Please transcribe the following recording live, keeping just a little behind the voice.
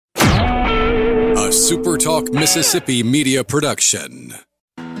A SuperTalk Mississippi media production.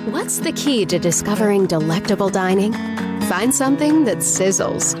 What's the key to discovering delectable dining? Find something that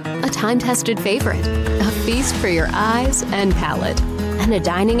sizzles. A time-tested favorite. A feast for your eyes and palate. And a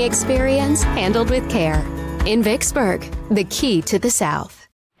dining experience handled with care. In Vicksburg, the key to the South.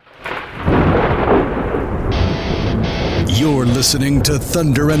 You're listening to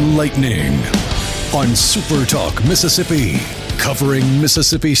Thunder and Lightning on SuperTalk Mississippi. Covering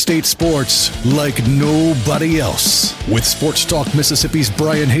Mississippi State sports like nobody else. With Sports Talk Mississippi's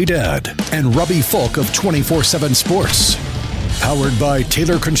Brian Haydad and Robbie Falk of 24/7 Sports. Powered by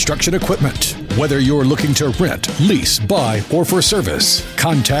Taylor Construction Equipment. Whether you're looking to rent, lease, buy, or for service,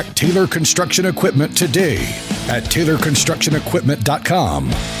 contact Taylor Construction Equipment today at TaylorConstructionEquipment.com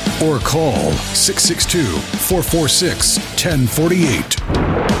or call 662-446-1048.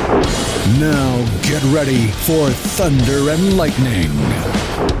 Now get ready for Thunder and Lightning.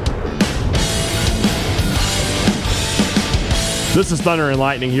 This is Thunder and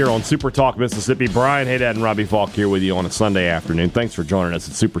Lightning here on Super Talk Mississippi. Brian Haydad and Robbie Falk here with you on a Sunday afternoon. Thanks for joining us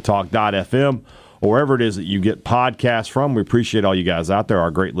at supertalk.fm or wherever it is that you get podcasts from. We appreciate all you guys out there,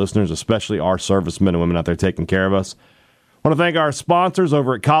 our great listeners, especially our servicemen and women out there taking care of us. I want to thank our sponsors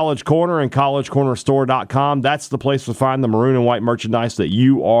over at College Corner and collegecornerstore.com. That's the place to find the maroon and white merchandise that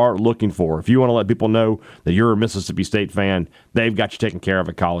you are looking for. If you want to let people know that you're a Mississippi State fan, they've got you taken care of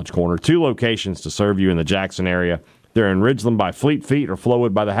at College Corner. 2 locations to serve you in the Jackson area. They're in Ridgeland by Fleet Feet or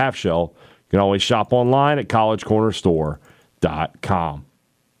Flowood by the Half Shell. You can always shop online at collegecornerstore.com.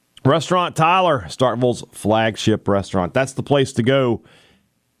 Restaurant Tyler, Starkville's flagship restaurant. That's the place to go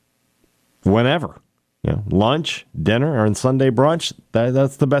whenever. You know, lunch, dinner, or Sunday brunch,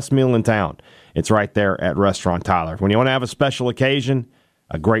 that's the best meal in town. It's right there at Restaurant Tyler. When you want to have a special occasion,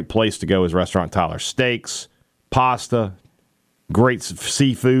 a great place to go is Restaurant Tyler. Steaks, pasta, great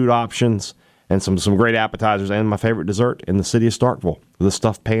seafood options, and some great appetizers, and my favorite dessert in the city of Starkville, the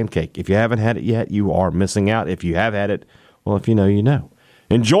stuffed pancake. If you haven't had it yet, you are missing out. If you have had it, well, if you know, you know.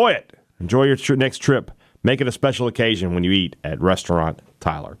 Enjoy it. Enjoy your next trip. Make it a special occasion when you eat at Restaurant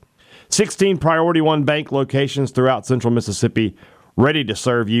Tyler. 16 Priority One Bank locations throughout central Mississippi ready to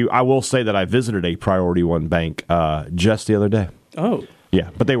serve you. I will say that I visited a Priority One Bank just the other day. Oh. Yeah,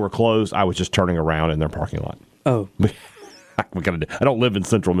 but they were closed. I was just turning around in their parking lot. Oh. I don't live in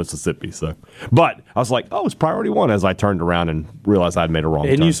central Mississippi, so. But I was like, oh, it's Priority One as I turned around and realized I'd made a wrong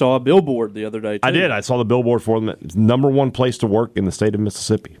turn. And you saw a billboard the other day, too. I did. I saw the billboard for them. It's number one place to work in the state of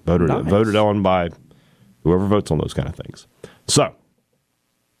Mississippi. Voted on by whoever votes on those kind of things. So,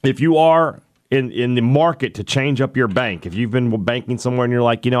 if you are in the market to change up your bank, if you've been banking somewhere and you're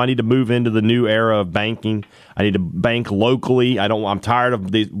like, I need to move into the new era of banking, I need to bank locally, I'm tired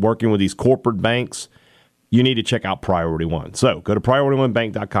of working with these corporate banks, you need to check out Priority One. So go to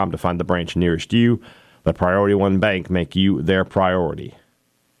PriorityOneBank.com to find the branch nearest you. Let Priority One Bank make you their priority.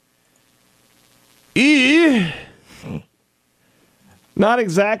 Not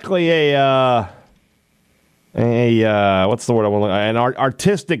exactly what's the word I want to look at? An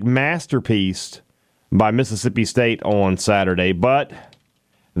artistic masterpiece by Mississippi State on Saturday, but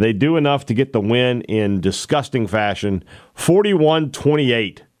they do enough to get the win in disgusting fashion.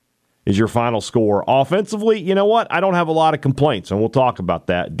 41-28 is your final score. Offensively, you know what? I don't have a lot of complaints, and we'll talk about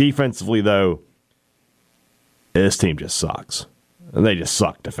that. Defensively, though, this team just sucks. They just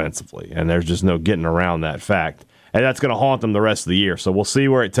suck defensively, and there's just no getting around that fact. And that's going to haunt them the rest of the year, so we'll see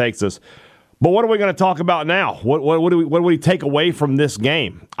where it takes us. But what are we going to talk about now? What do we take away from this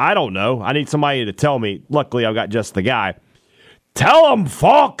game? I don't know. I need somebody to tell me. Luckily, I've got just the guy. Tell him,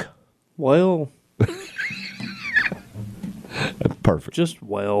 Falk! Well. Perfect. Just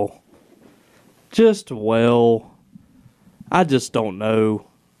well. I just don't know,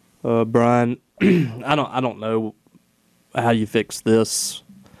 Brian. I don't know how you fix this,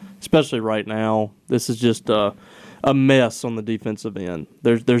 especially right now. This is just a mess on the defensive end.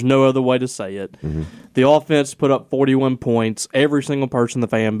 There's no other way to say it. Mm-hmm. The offense put up 41 points. Every single person in the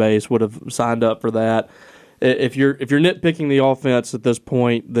fan base would have signed up for that. If you're nitpicking the offense at this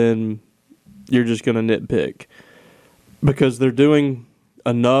point, then you're just going to nitpick because they're doing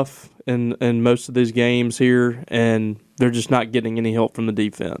enough in most of these games here, and they're just not getting any help from the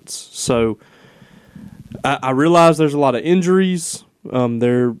defense. So I realize there's a lot of injuries.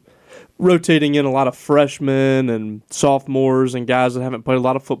 They're rotating in a lot of freshmen and sophomores and guys that haven't played a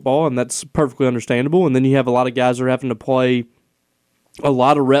lot of football, and that's perfectly understandable. And then you have a lot of guys that are having to play a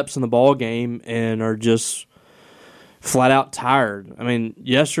lot of reps in the ball game and are just flat out tired. I mean,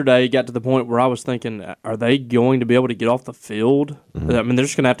 yesterday got to the point where I was thinking, are they going to be able to get off the field? Mm-hmm. I mean, they're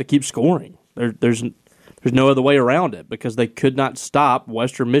just going to have to keep scoring. There's no other way around it because they could not stop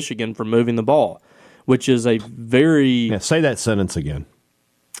Western Michigan from moving the ball. which is a very... Yeah, say that sentence again.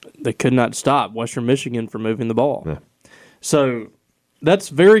 They could not stop Western Michigan from moving the ball. Yeah. So that's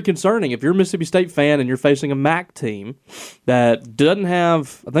very concerning. If you're a Mississippi State fan and you're facing a MAC team that doesn't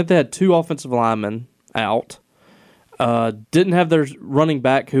have, I think they had 2 offensive linemen out, didn't have their running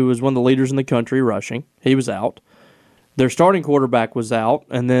back who was one of the leaders in the country rushing. He was out. Their starting quarterback was out,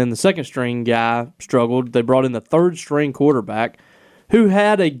 and then the second-string guy struggled. They brought in the third-string quarterback who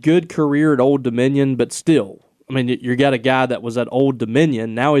had a good career at Old Dominion, but still, I mean, you got a guy that was at Old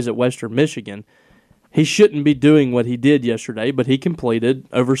Dominion. Now he's at Western Michigan. He shouldn't be doing what he did yesterday, but he completed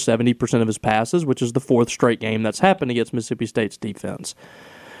over 70% of his passes, which is the 4th straight game that's happened against Mississippi State's defense.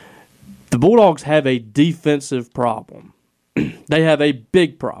 The Bulldogs have a defensive problem. They have a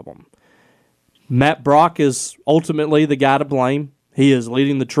big problem. Matt Brock is ultimately the guy to blame. He is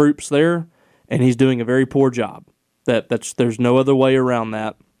leading the troops there, and he's doing a very poor job. There's no other way around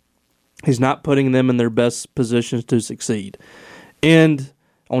that. He's not putting them in their best positions to succeed. And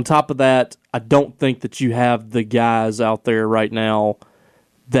on top of that, I don't think that you have the guys out there right now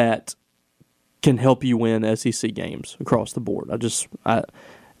that can help you win SEC games across the board.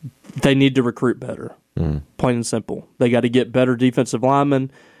 They need to recruit better, plain and simple. They got to get better defensive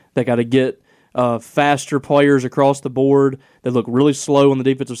linemen. They got to get faster players across the board. They look really slow on the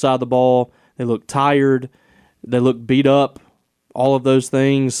defensive side of the ball. They look tired. They look beat up. All of those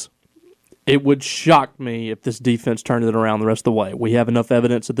things. It would shock me if this defense turned it around the rest of the way. We have enough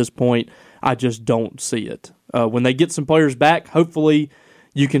evidence at this point. I just don't see it. When they get some players back, hopefully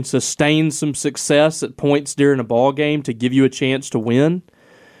you can sustain some success at points during a ball game to give you a chance to win.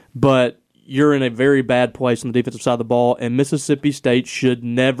 But you're in a very bad place on the defensive side of the ball, and Mississippi State should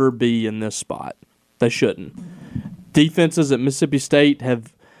never be in this spot. They shouldn't. Defenses at Mississippi State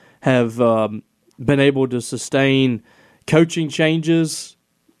have been able to sustain coaching changes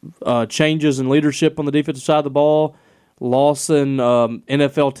in leadership on the defensive side of the ball, loss in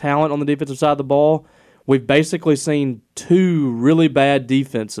NFL talent on the defensive side of the ball. We've basically seen 2 really bad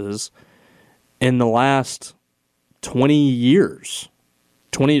defenses in the last 20 years.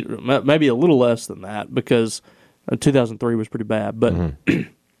 20, maybe a little less than that, because 2003 was pretty bad. But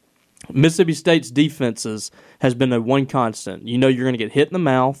Mississippi State's defenses has been a one constant. You know you're going to get hit in the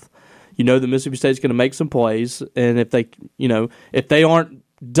mouth. You know that Mississippi State's going to make some plays, and if they aren't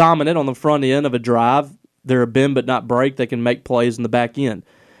dominant on the front end of a drive, they're a bend but not break. They can make plays in the back end.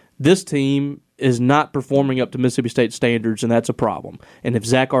 This team is not performing up to Mississippi State standards, and that's a problem. And if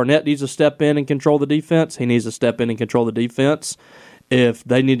Zach Arnett needs to step in and control the defense, he needs to step in and control the defense. If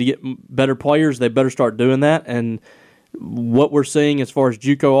they need to get better players, they better start doing that. And what we're seeing as far as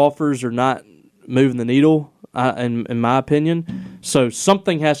JUCO offers are not moving the needle, in my opinion. So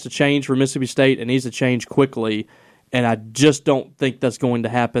something has to change for Mississippi State. It needs to change quickly, and I just don't think that's going to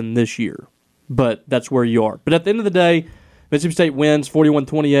happen this year. But that's where you are. But at the end of the day, Mississippi State wins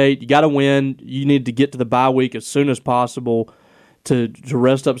 41-28. You got to win. You need to get to the bye week as soon as possible to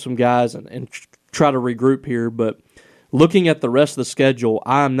rest up some guys and try to regroup here. But looking at the rest of the schedule,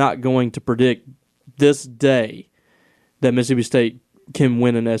 I'm not going to predict this day that Mississippi State can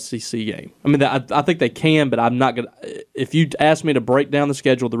win an SEC game. I mean, I think they can, but I'm not going to. If you ask me to break down the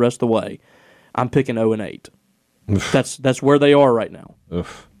schedule the rest of the way, I'm picking 0-8. That's where they are right now.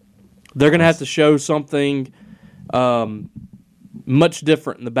 Oof. They're going to have to show something much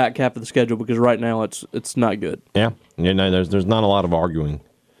different in the back half of the schedule, because right now it's not good. Yeah, there's not a lot of arguing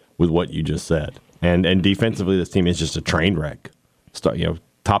with what you just said. And defensively, this team is just a train wreck.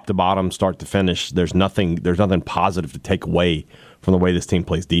 Top to bottom, start to finish. There's nothing positive to take away from the way this team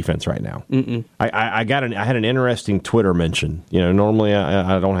plays defense right now. I had an interesting Twitter mention. Normally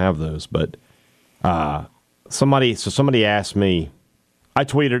I don't have those, but somebody asked me. I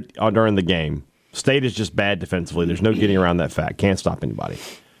tweeted during the game, State is just bad defensively. There's no getting around that fact. Can't stop anybody.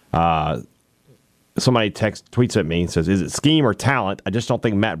 Somebody tweets at me and says, "Is it scheme or talent? I just don't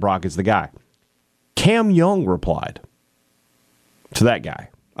think Matt Brock is the guy." Cam Young replied to that guy.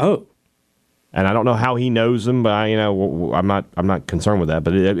 Oh, and I don't know how he knows him, but I'm not concerned with that.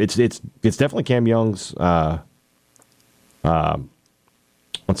 But it's definitely Cam Young's Twitter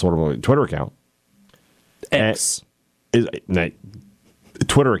account. X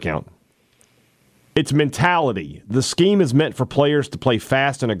Twitter account. It's mentality. The scheme is meant for players to play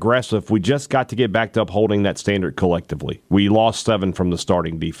fast and aggressive. We just got to get back to upholding that standard collectively. We lost 7 from the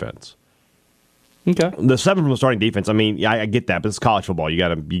starting defense. Okay. The 7 from the starting defense, I mean, I get that, but it's college football.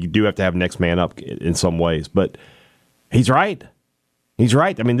 You do have to have next man up in some ways. But he's right. He's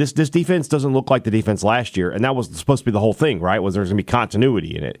right. I mean, this defense doesn't look like the defense last year, and that was supposed to be the whole thing, right? Was there's going to be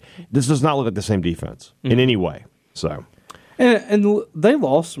continuity in it. This does not look like the same defense in any way. So, And they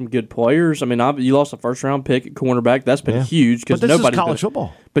lost some good players. I mean, you lost a first-round pick at cornerback. That's been huge because this is college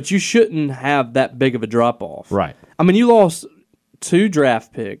football. But you shouldn't have that big of a drop-off. Right. I mean, you lost 2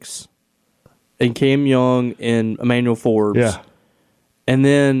 draft picks in Cam Young and Emmanuel Forbes. Yeah. And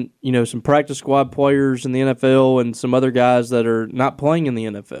then, some practice squad players in the NFL and some other guys that are not playing in the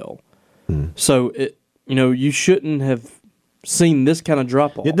NFL. So, you shouldn't have seen this kind of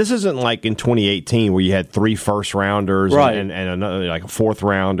drop-off. Yeah, this isn't like in 2018 where you had 3 first-rounders right. and another, like a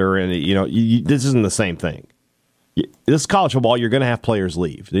 4th-rounder. And, this isn't the same thing. This is college football. You're going to have players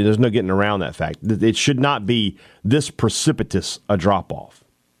leave. There's no getting around that fact. It should not be this precipitous a drop-off.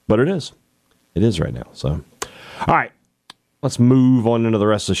 But it is. It is right now. So, all right. Let's move on into the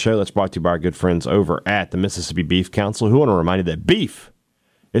rest of the show. That's brought to you by our good friends over at the Mississippi Beef Council, who want to remind you that beef,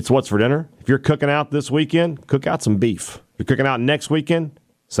 it's what's for dinner. If you're cooking out this weekend, cook out some beef. If you're cooking out next weekend,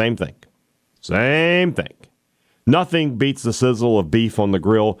 same thing. Same thing. Nothing beats the sizzle of beef on the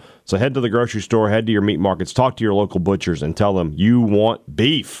grill. So head to the grocery store, head to your meat markets, talk to your local butchers, and tell them you want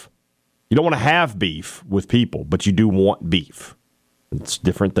beef. You don't want to have beef with people, but you do want beef. It's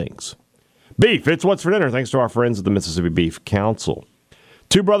different things. Beef, it's what's for dinner, thanks to our friends at the Mississippi Beef Council.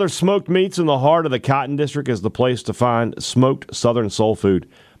 Two Brothers Smoked Meats in the heart of the Cotton District is the place to find smoked Southern soul food.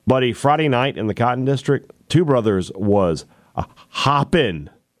 Buddy, Friday night in the Cotton District, Two Brothers was hopping.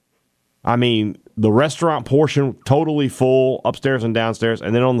 I mean, the restaurant portion totally full, upstairs and downstairs,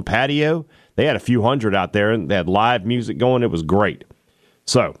 and then on the patio, they had a few hundred out there, and they had live music going. It was great.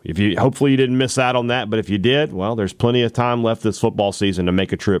 So, hopefully you didn't miss out on that, but if you did, well, there's plenty of time left this football season to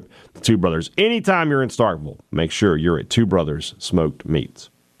make a trip to Two Brothers. Anytime you're in Starkville, make sure you're at Two Brothers Smoked Meats.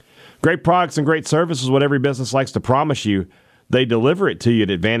 Great products and great service is what every business likes to promise you. They deliver it to you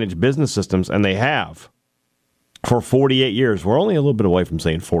at Advantage Business Systems, and they have for 48 years. We're only a little bit away from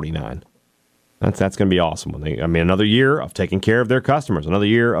saying 49. That's going to be awesome. Another year of taking care of their customers, another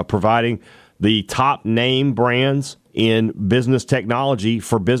year of providing the top name brands in business technology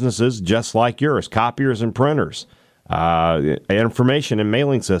for businesses just like yours, copiers and printers, information and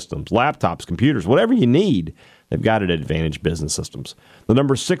mailing systems, laptops, computers, whatever you need, they've got it at Advantage Business Systems. The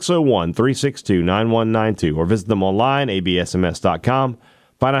number is 601-362-9192, or visit them online, absms.com.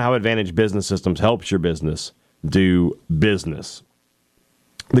 Find out how Advantage Business Systems helps your business do business.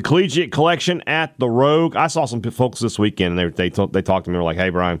 The Collegiate Collection at the Rogue. I saw some folks this weekend, and they talked to me. They were like, hey,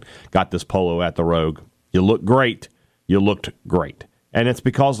 Brian, got this polo at the Rogue. You look great. You looked great. And it's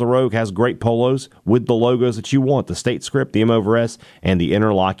because the Rogue has great polos with the logos that you want, the state script, the M/S, and the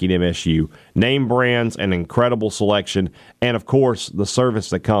interlocking MSU. Name brands, an incredible selection, and, of course, the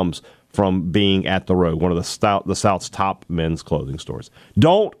service that comes from being at the Rogue, one of the South's top men's clothing stores.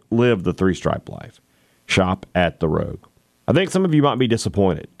 Don't live the three-stripe life. Shop at the Rogue. I think some of you might be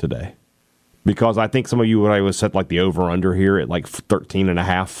disappointed today because I think some of you would set like the over-under here at like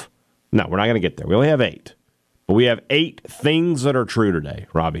 13.5. No, we're not going to get there. We only have 8. But we have 8 things that are true today,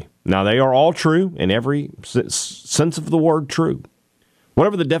 Robbie. Now, they are all true in every sense of the word true.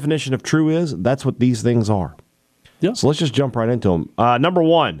 Whatever the definition of true is, that's what these things are. Yeah. So let's just jump right into them. Number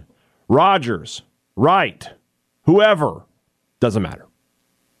 1, Rodgers, Wright, whoever, doesn't matter.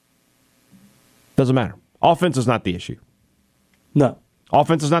 Doesn't matter. Offense is not the issue. No.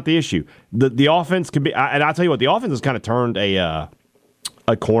 Offense is not the issue. The offense can be, and I'll tell you what, the offense has kind of turned a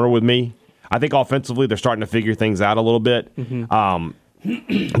corner with me. I think offensively they're starting to figure things out a little bit. Mm-hmm.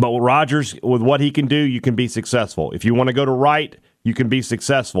 But with Rodgers, with what he can do, you can be successful. If you want to go to Wright, you can be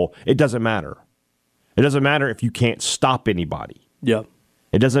successful. It doesn't matter. It doesn't matter if you can't stop anybody. Yeah.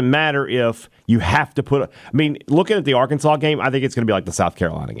 It doesn't matter if you have to looking at the Arkansas game, I think it's going to be like the South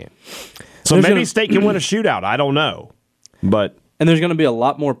Carolina game. So maybe State can win a shootout. I don't know. And there's going to be a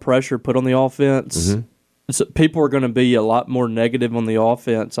lot more pressure put on the offense. Mm-hmm. So people are going to be a lot more negative on the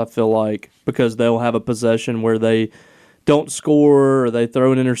offense, I feel like, because they'll have a possession where they don't score or they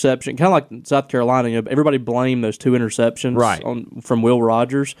throw an interception. Kind of like South Carolina. Everybody blamed those 2 interceptions from Will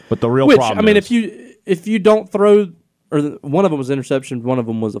Rogers. But the real problem is, if you don't throw, or one of them was interception, one of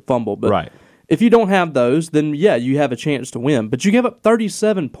them was a fumble. But if you don't have those, then, yeah, you have a chance to win. But you give up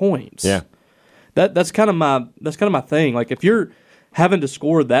 37 points. Yeah. That's kind of my thing. Like, if you're having to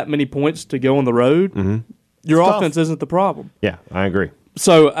score that many points to go on the road, your offense isn't the problem. Yeah, I agree.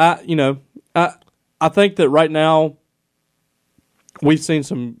 So I think that right now we've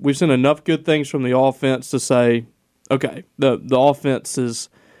seen enough good things from the offense to say, okay, the offense is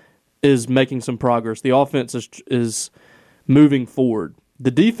making some progress. The offense is moving forward.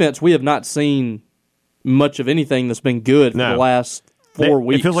 The defense, we have not seen much of anything that's been good for the last 4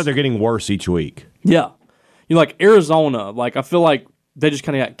 weeks. It feels like they're getting worse each week. Yeah. Like Arizona, I feel like they just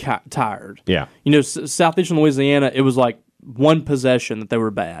kind of got tired. Yeah. Southeastern Louisiana, it was like one possession that they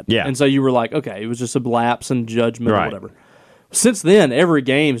were bad. Yeah. And so you were like, okay, it was just a lapse in judgment Right. or whatever. Since then, every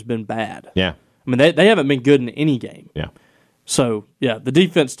game's been bad. Yeah. I mean, they haven't been good in any game. Yeah. So, yeah, the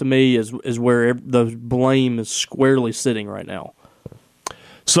defense to me is where the blame is squarely sitting right now.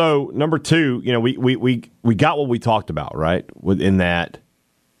 So, number 2, we got what we talked about, right? In that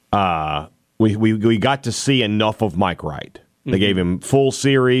we got to see enough of Mike Wright. They gave him full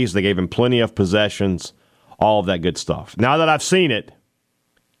series. They gave him plenty of possessions, all of that good stuff. Now that I've seen it,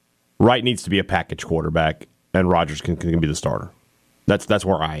 Wright needs to be a package quarterback, and Rodgers can be the starter. That's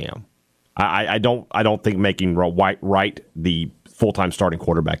where I am. I don't think making Wright the full-time starting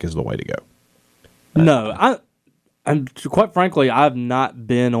quarterback is the way to go. No, and quite frankly, I've not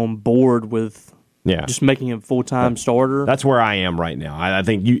been on board with just making him full-time starter. That's where I am right now. I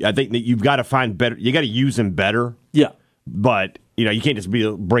think that you've got to find better. You got to use him better. Yeah. But you can't just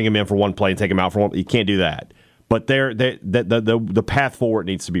bring him in for one play and take him out for one. You can't do that. But the path forward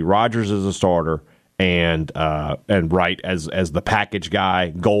needs to be Rodgers as a starter and Wright as the package guy,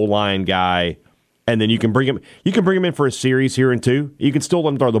 goal line guy, and then you can bring him in for a series here and 2. You can still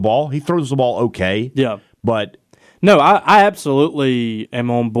let him throw the ball. He throws the ball okay. Yeah. But no, I absolutely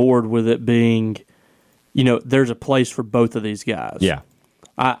am on board with it being, there's a place for both of these guys. Yeah.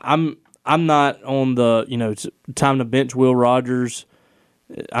 I'm not on the, it's time to bench Will Rogers.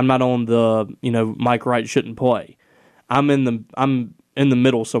 I'm not on the, Mike Wright shouldn't play. I'm in the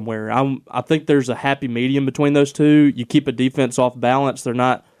middle somewhere. I think there's a happy medium between those two. You keep a defense off balance. They're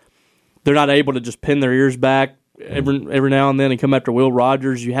not able to just pin their ears back every now and then and come after Will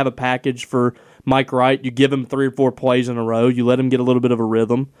Rogers. You have a package for Mike Wright. You give him 3 or 4 plays in a row. You let him get a little bit of a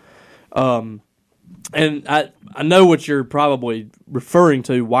rhythm. And I know what you're probably referring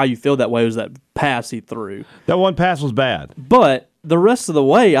to, why you feel that way, was that pass he threw. That one pass was bad. But the rest of the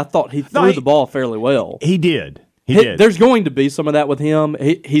way, I thought he threw the ball fairly well. He did. He did. There's going to be some of that with him.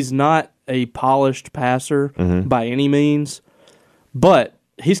 He's not a polished passer by any means, but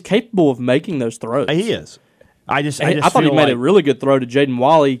he's capable of making those throws. He is. I thought he made a really good throw to Jaden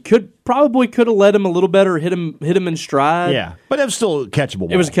Walley. Could have led him a little better, hit him in stride. Yeah, but it was still a catchable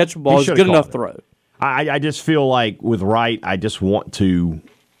ball. It was a catchable ball. It was a good enough throw. I just feel like with Wright, I just want to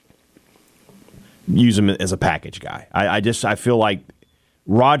use him as a package guy. I feel like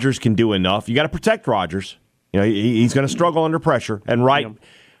Rodgers can do enough. You got to protect Rodgers. He's going to struggle under pressure, and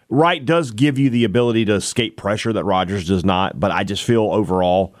Wright does give you the ability to escape pressure that Rodgers does not. But I just feel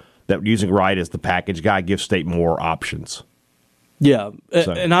overall that using Wright as the package guy gives State more options. Yeah,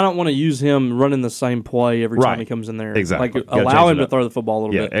 and I don't want to use him running the same play every time he comes in there. Exactly. Allow him to throw the football a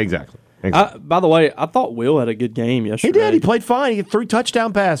little bit. Yeah, exactly. By the way, I thought Will had a good game yesterday. He did. He played fine. He had 3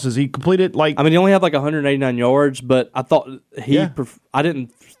 touchdown passes. He completed he only had 189 yards, but I thought I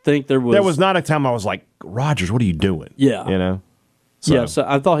didn't think there was. There was not a time I was like, Rodgers, what are you doing? Yeah. So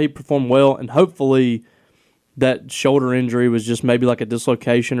I thought he performed well, and hopefully that shoulder injury was just maybe like a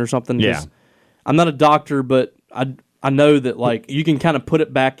dislocation or something. Yeah. I'm not a doctor, but I know that you can kind of put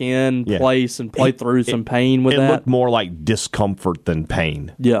it back in place and play through some pain with that. It looked more like discomfort than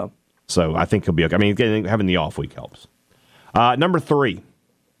pain. Yeah. So I think he'll be okay. I mean, having the off week helps. Number 3,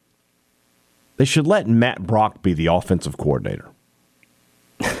 they should let Matt Brock be the offensive coordinator.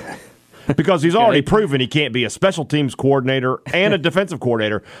 Because he's already proven he can't be a special teams coordinator and a defensive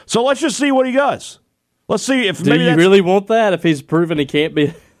coordinator. So let's just see what he does. Let's see if Do you really want that if he's proven he can't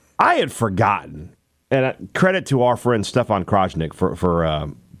be? I had forgotten. And credit to our friend Stefan Krajnik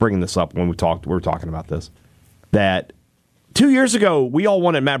for bringing this up when we were talking about this. That 2 years ago, we all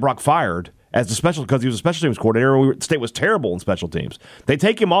wanted Matt Brock fired because he was a special teams coordinator, and State was terrible in special teams. They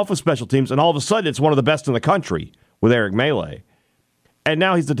take him off of special teams, and all of a sudden, it's one of the best in the country with Eric Melee. And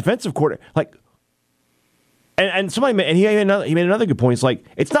now he's the defensive coordinator. And he made another good point. It's like,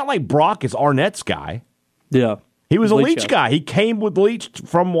 it's not like Brock is Arnett's guy. Yeah. He was a Leach guy. He came with Leach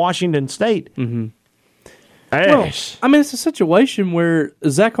from Washington State. Mm-hmm. Well, it's a situation where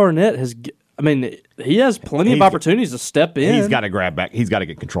Zach Arnett he has plenty of opportunities to step in. He's got to grab back. He's got to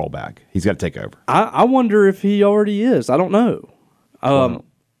get control back. He's got to take over. I wonder if he already is. I don't know. We'll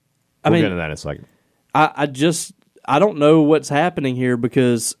get into that in a second. I don't know what's happening here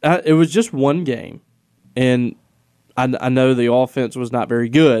because it was just one game, and I know the offense was not very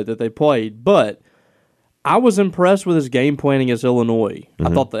good that they played, but I was impressed with his game planning against Illinois. Mm-hmm.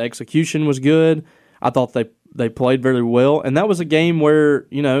 I thought the execution was good. I thought they played very well, and that was a game where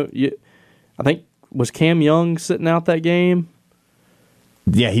I think was Cam Young sitting out that game.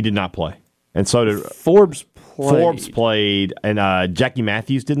 Yeah, he did not play, and so did Forbes. Forbes played, and Jackie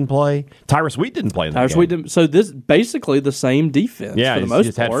Matthews didn't play. Tyrus Wheat didn't play in that game. Wheat didn't. So this basically the same defense for the most part. Yeah, he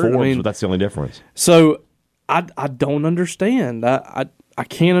just had Forbes, but that's the only difference. So I don't understand. I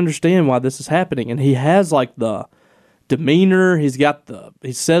can't understand why this is happening. And he has like the demeanor. He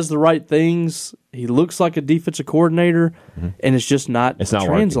says the right things. He looks like a defensive coordinator, and it's just not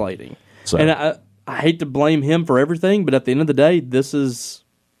translating. So. And I hate to blame him for everything, but at the end of the day, this is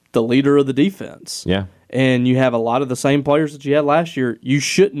the leader of the defense. Yeah. And you have a lot of the same players that you had last year. You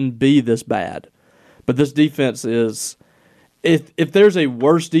shouldn't be this bad. But this defense is, if there's a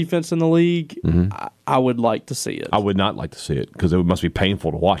worse defense in the league, I would like to see it. I would not like to see it because it must be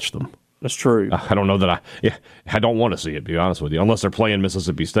painful to watch them. That's true. I don't know that I don't want to see it, to be honest with you. Unless they're playing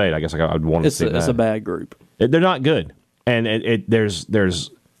Mississippi State. I guess I'd want to see that. It's a bad group. They're not good. And there's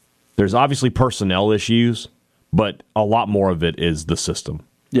obviously personnel issues, but a lot more of it is the system.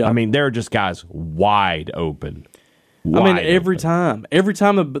 Yeah. I mean, there are just guys wide open. Every time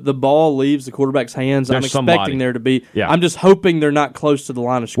the ball leaves the quarterback's hands, I'm expecting there to be. Yeah. I'm just hoping they're not close to the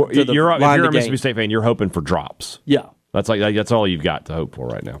line of scrimmage. If you're a Mississippi State fan, you're hoping for drops. Yeah. That's all you've got to hope for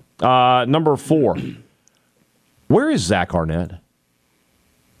right now. Number 4. Where is Zach Arnett?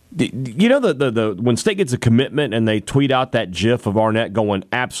 You know the when State gets a commitment and they tweet out that GIF of Arnett going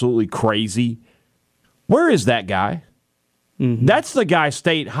absolutely crazy. Where is that guy? Mm-hmm. That's the guy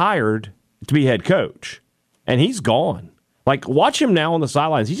State hired to be head coach, and he's gone. Like, watch him now on the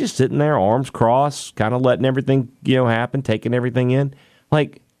sidelines. He's just sitting there, arms crossed, kind of letting everything happen, taking everything in.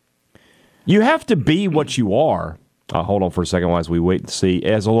 Like, you have to be what you are. Hold on for a second while we wait to see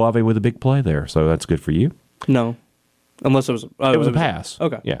Ezelave with a big play there. So that's good for you. No. Unless it was it was a pass.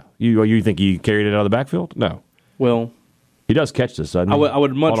 Okay. Yeah. You think he carried it out of the backfield? No. Well, he does catch this, doesn't he? I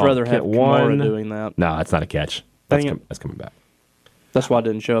would much rather have Kamara doing that. No, that's not a catch. That's coming back. That's why I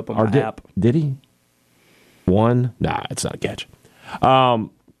didn't show up on my app. Did he? 1? Nah, it's not a catch.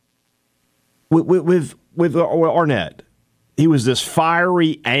 With Arnett, he was this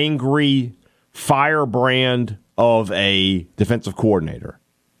fiery, angry firebrand of a defensive coordinator.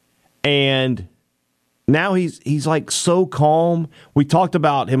 And now he's like so calm. We talked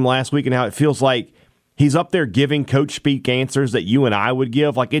about him last week and how it feels like he's up there giving coach speak answers that you and I would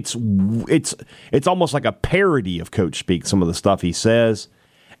give. Like it's almost like a parody of coach speak, some of the stuff he says.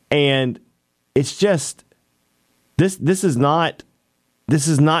 And it's just this is not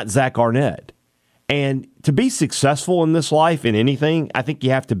Zach Arnett. And to be successful in this life in anything, I think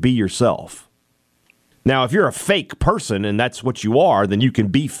you have to be yourself. Now, if you're a fake person and that's what you are, then you can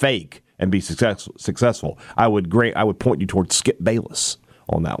be fake and be successful. I would point you towards Skip Bayless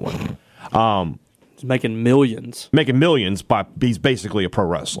on that one. He's making millions. He's basically a pro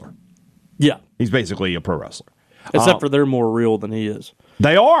wrestler. Yeah. He's basically a pro wrestler. Except for they're more real than he is.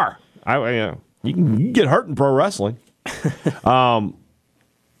 They are. You can get hurt in pro wrestling.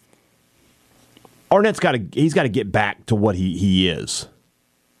 Arnett's got to get back to what he is.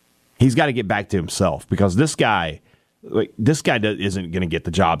 He's got to get back to himself because this guy isn't going to get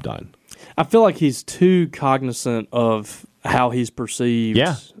the job done. I feel like he's too cognizant of how he's perceived.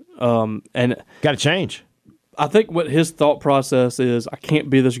 Yeah. And got to change. I think what his thought process is, I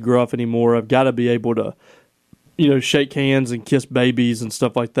can't be this gruff anymore. I've got to be able to, shake hands and kiss babies and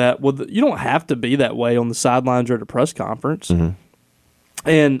stuff like that. Well, you don't have to be that way on the sidelines or at a press conference. Mm-hmm.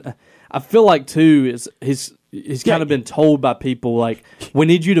 And I feel like too he's kind of been told by people like, we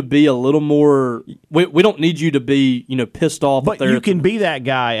need you to be a little more. We don't need you to be pissed off. But you can be that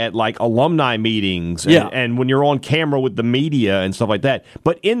guy at like alumni meetings and when you're on camera with the media and stuff like that.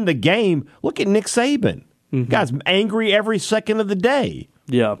 But in the game, look at Nick Saban. Mm-hmm. Guy's angry every second of the day.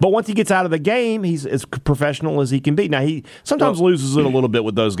 Yeah. But once he gets out of the game, he's as professional as he can be. Now, he sometimes loses it a little bit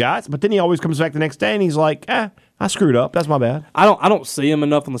with those guys, but then he always comes back the next day and he's like, I screwed up. That's my bad. I don't see him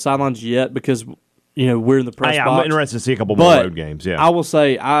enough on the sidelines yet because, we're in the press box. I'm interested to see a couple more road games, yeah. I will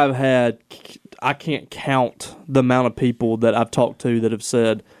say I can't count the amount of people that I've talked to that have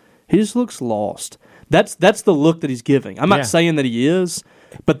said, he just looks lost. That's the look that he's giving. I'm not saying that he is,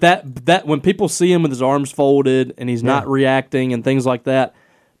 but that when people see him with his arms folded and he's not reacting and things like that,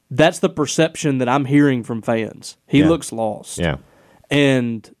 that's the perception that I'm hearing from fans. He looks lost. Yeah.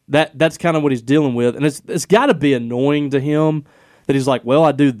 And that's kind of what he's dealing with. And it's got to be annoying to him that he's like, well,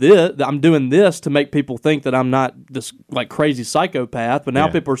 I'm doing this to make people think that I'm not this like crazy psychopath, but now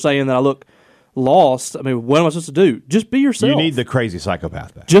people are saying that I look lost. I mean, what am I supposed to do? Just be yourself. You need the crazy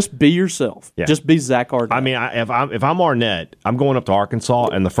psychopath back. Just be yourself. Yeah. Just be Zach Arnett. I mean, if I'm Arnett, I'm going up to Arkansas,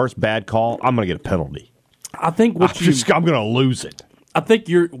 and the first bad call, I'm going to get a penalty. I think I'm going to lose it. I think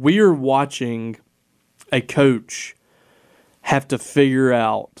we're watching a coach have to figure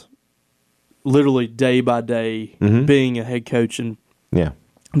out literally day by day being a head coach in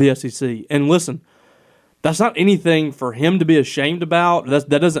the SEC. And listen, that's not anything for him to be ashamed about. That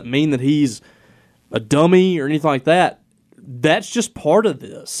doesn't mean that he's a dummy or anything like that. That's just part of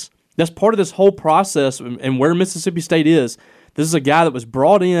this. That's part of this whole process and where Mississippi State is. This is a guy that was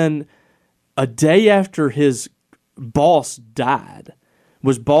brought in a day after his boss died,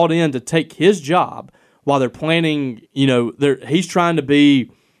 was brought in to take his job while they're planning, he's trying to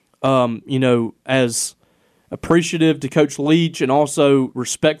be, as appreciative to Coach Leach and also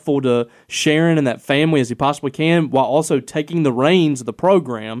respectful to Sharon and that family as he possibly can, while also taking the reins of the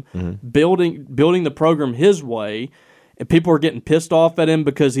program, building the program his way. And people are getting pissed off at him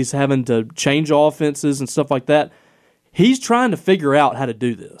because he's having to change offenses and stuff like that. He's trying to figure out how to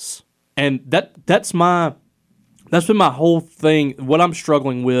do this. And that's been my whole thing, what I'm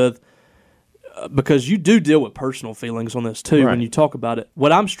struggling with, because you do deal with personal feelings on this too when you talk about it.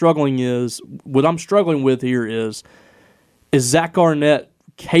 What I'm struggling with here is Zach Arnett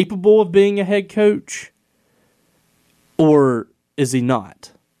capable of being a head coach, or is he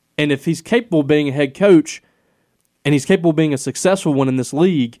not? And if he's capable of being a head coach, and he's capable of being a successful one in this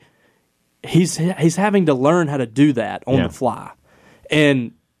league, he's having to learn how to do that on the fly.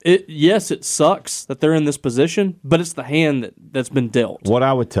 And it sucks that they're in this position, but it's the hand that's been dealt. What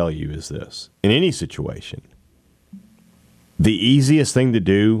I would tell you is this. In any situation, the easiest thing to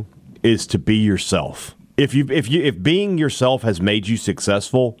do is to be yourself. If being yourself has made you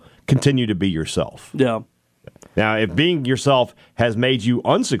successful, continue to be yourself. Yeah. Now, if being yourself has made you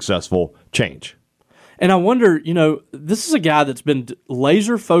unsuccessful, change. And I wonder, this is a guy that's been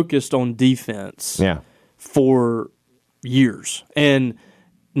laser focused on defense for years. And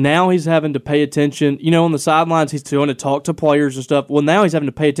now he's having to pay attention. On the sidelines, he's going to talk to players and stuff. Well, now he's having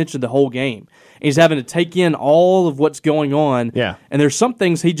to pay attention to the whole game. And he's having to take in all of what's going on. Yeah. And there's some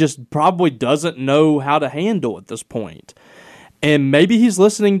things he just probably doesn't know how to handle at this point. And maybe he's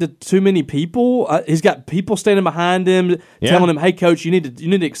listening to too many people. He's got people standing behind him telling him, "Hey, coach, you need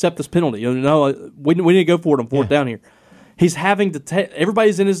to accept this penalty. We need to go for it on fourth down here." He's having to.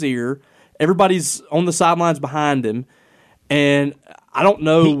 Everybody's in his ear. Everybody's on the sidelines behind him, and I don't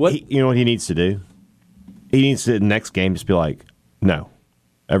know what. You know what he needs to do? He needs to, the next game, just be like, "No,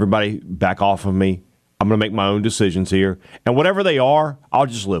 everybody, back off of me. I'm going to make my own decisions here, and whatever they are, I'll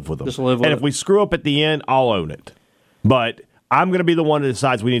just live with them. And if we screw up at the end, I'll own it. But I'm going to be the one that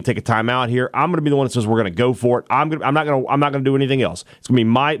decides we need to take a timeout here. I'm going to be the one that says we're going to go for it. I'm not going to do anything else. It's going to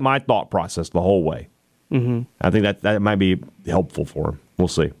be my thought process the whole way." Mm-hmm. I think that might be helpful for him. We'll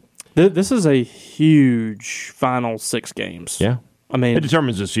see. This is a huge final 6 games. Yeah, I mean, it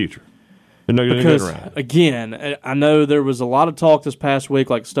determines his future. Because again, I know there was a lot of talk this past week,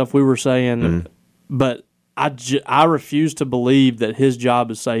 like stuff we were saying, but I refuse to believe that his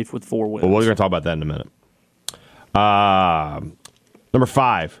job is safe with 4 wins. Well, we're going to talk about that in a minute. Number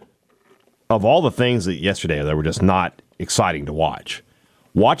 5, of all the things that yesterday that were just not exciting to watch,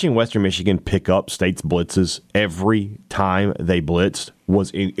 watching Western Michigan pick up State's blitzes every time they blitzed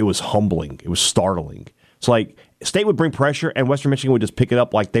was humbling. It was startling. It's like State would bring pressure and Western Michigan would just pick it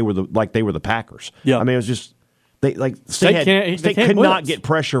up like they were the Packers. Yeah. I mean, it was just State could not get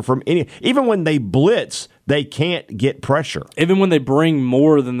pressure from any. Even when they blitz, they can't get pressure. Even when they bring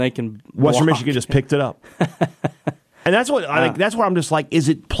more than they can Western block. Michigan just picked it up. And that's what I think. That's where I'm just like, is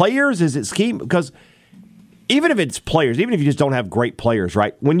it players? Is it scheme? Because even if it's players, even if you just don't have great players,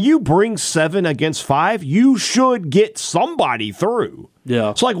 right? When you bring 7 against 5, you should get somebody through.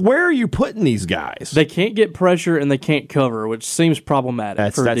 Yeah. It's like, where are you putting these guys? They can't get pressure and they can't cover, which seems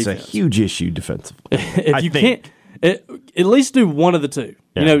problematic. That's a huge issue defensively. If you can't, at least do one of the two.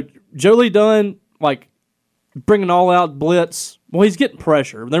 Yeah. Jolie Dunn, like bringing all out blitz. Well, he's getting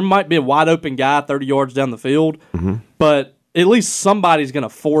pressure. There might be a wide open guy 30 yards down the field, but at least somebody's going to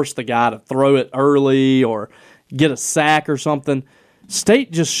force the guy to throw it early or get a sack or something.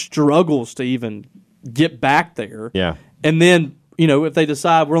 State just struggles to even get back there. Yeah. And then, if they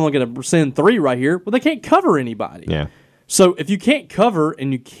decide we're only going to send 3 right here, well, they can't cover anybody. Yeah. So if you can't cover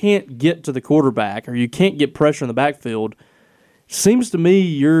and you can't get to the quarterback or you can't get pressure in the backfield, seems to me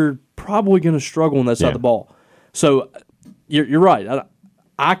you're probably going to struggle on that side of the ball. So you're right.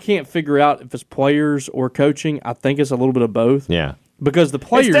 I can't figure out if it's players or coaching. I think it's a little bit of both. Yeah. Because the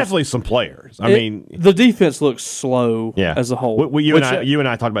players... It's definitely some players. I mean... The defense looks slow as a whole. You and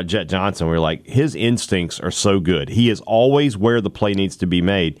I talked about Jet Johnson. We were like, his instincts are so good. He is always where the play needs to be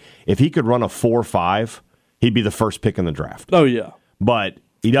made. If he could run a 4.5, he'd be the first pick in the draft. Oh, yeah. But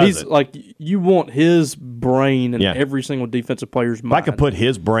he doesn't. He's like, you want his brain in every single defensive player's mind. If I could put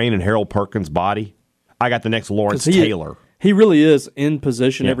his brain in Harold Perkins' body, I got the next Lawrence Taylor. He really is in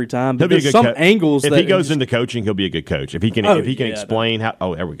position every time. But there's some angles if he goes into coaching, he'll be a good coach. If he can, explain how.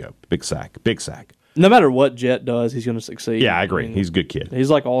 Oh, there we go. Big sack. No matter what Jet does, he's going to succeed. Yeah, I agree. He's a good kid. He's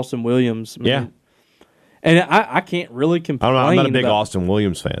like Austin Williams. Yeah. And I can't really complain. I'm not a big Austin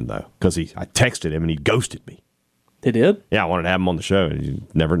Williams fan, though, because I texted him and he ghosted me. They did? Yeah, I wanted to have him on the show, and he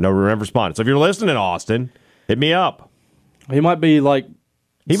never responded. So if you're listening, Austin, hit me up. He might be like...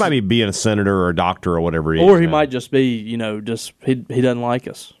 He might be being a senator or a doctor or whatever he is. Or he might just be, he doesn't like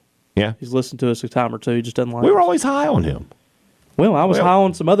us. Yeah. He's listened to us a time or two. He just doesn't like us. We were always high on him. Well, I was high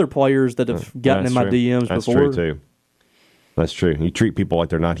on some other players that have gotten in my DMs That's before. That's true, too. That's true. You treat people like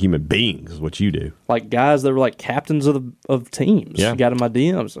they're not human beings, is what you do. Like guys that were like captains of teams. Yeah. Got in my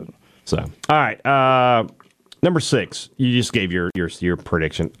DMs. So, all right. Number 6, you just gave your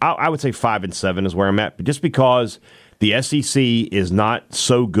prediction. I would say 5 and 7 is where I'm at, just because the SEC is not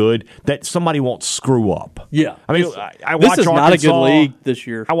so good that somebody won't screw up. Yeah. I mean, I watch this is Arkansas, not a good league this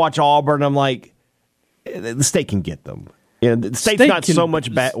year. I watch Auburn, and I'm like, the state can get them. Yeah, the state's not so much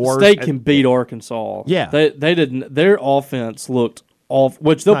worse. State can beat Arkansas. Yeah. They didn't. Their offense looked off,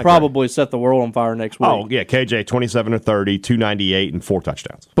 which they'll probably set the world on fire next week. Oh, yeah, KJ, 27 or 30, 298, and 4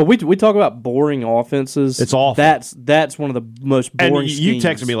 touchdowns. But we talk about boring offenses. It's awful. That's one of the most boring and you schemes.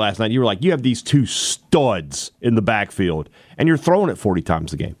 texted me last night. You were like, you have these 2 studs in the backfield, and you're throwing it 40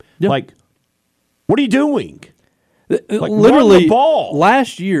 times a game. Yeah. Like, what are you doing? Literally, run the ball.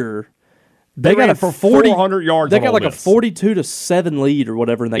 Last year, They got ran a for 40 400 yards. They on got Ole like a Miss. 42-7 lead or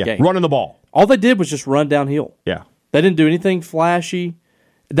whatever in that game. Running the ball. All they did was just run downhill. Yeah. They didn't do anything flashy.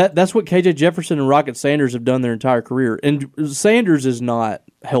 That's what KJ Jefferson and Rocket Sanders have done their entire career. And Sanders is not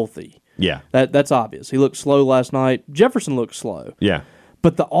healthy. Yeah. That's obvious. He looked slow last night. Jefferson looked slow. Yeah.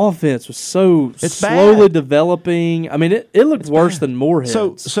 But the offense was so It's slowly bad. developing. I mean, it looked worse than Moorhead's.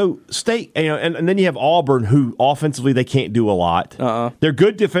 So State, and then you have Auburn, who offensively they can't do a lot. They're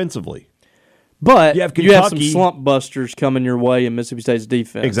good defensively. But you have you have some Kentucky- slump busters coming your way in Mississippi State's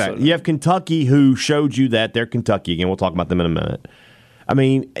defense. Exactly. So. You have Kentucky, who showed you that they're Kentucky again. We'll talk about them in a minute. I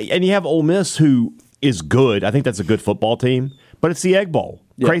mean, and you have Ole Miss, who is good. I think that's a good football team, but it's the Egg Bowl.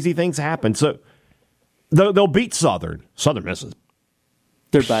 Yeah. Crazy things happen. So they'll beat Southern. Southern Miss is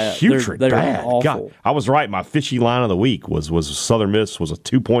They're bad. putrid They're bad. awful. God, I was right. My fishy line of the week was Southern Miss was a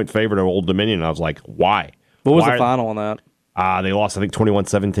 2-point favorite of Old Dominion. And I was like, why? What was Why the final on that? They lost, I think,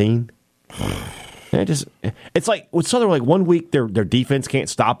 21-17. It's like with Southern, like 1 week their defense can't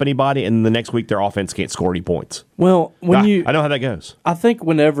stop anybody, and the next week their offense can't score any points. Well, I know how that goes. I think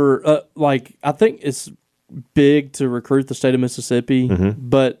whenever, I think it's big to recruit the state of Mississippi,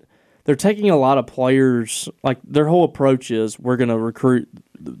 but they're taking a lot of players. Like their whole approach is, we're going to recruit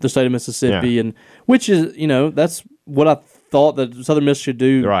the state of Mississippi, and which is, that's what I thought that Southern Miss should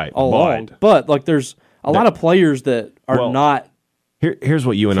do all along. But like, there's a lot of players that are not. Here's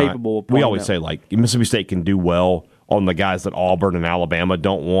what you and we always them. say, like, Mississippi State can do well on the guys that Auburn and Alabama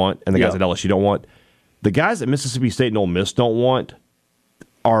don't want, and the guys that LSU don't want. The guys that Mississippi State and Ole Miss don't want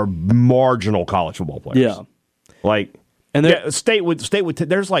are marginal college football players. Yeah, like, and State would.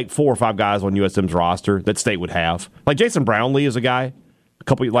 There's like 4 or 5 guys on USM's roster that State would have. Like Jason Brownlee is a guy. A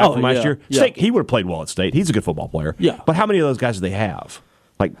couple from last year, State, he would have played well at State. He's a good football player. Yeah, but how many of those guys do they have?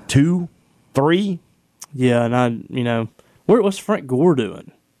 Like 2, 3? Yeah, and what's Frank Gore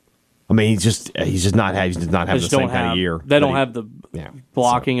doing? I mean, he's just not having the same kind of year. They don't have the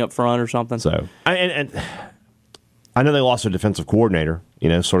blocking up front or something. So, and I know they lost their defensive coordinator.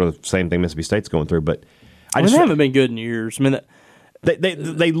 Sort of the same thing Mississippi State's going through. But they haven't been good in years. I mean,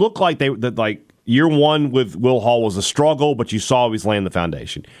 they look like like year 1 with Will Hall was a struggle, but you saw he was laying the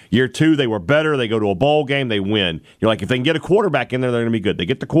foundation. Year 2, they were better. They go to a bowl game, they win. You're like, if they can get a quarterback in there, they're going to be good. They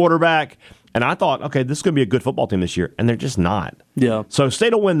get the quarterback. And I thought, okay, this is going to be a good football team this year, and they're just not. Yeah. So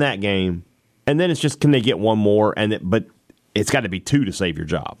State will win that game, and then it's just, can they get one more? But it's got to be 2 to save your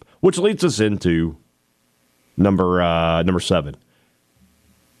job, which leads us into number 7.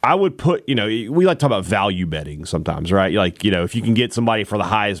 I would put, we like to talk about value betting sometimes, right? Like, if you can get somebody for the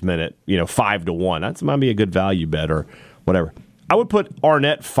highest minute, 5-1, that might be a good value bet or whatever. I would put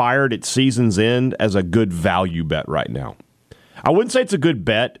Arnett fired at season's end as a good value bet right now. I wouldn't say it's a good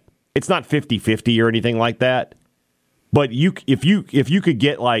bet. It's not 50-50 or anything like that. But if you could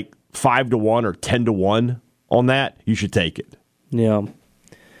get like 5-1 or 10-1 on that, you should take it. Yeah.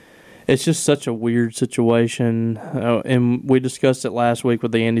 It's just such a weird situation. And we discussed it last week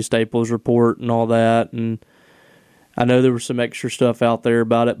with the Andy Staples report and all that. And I know there was some extra stuff out there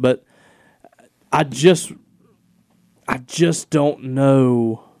about it, but I just don't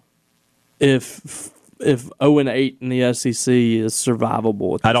know if 0-8 in the SEC is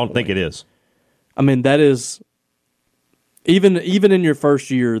survivable. I don't think it is. I mean, that is even in your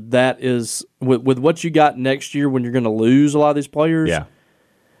first year. That is with what you got next year when you're going to lose a lot of these players. Yeah,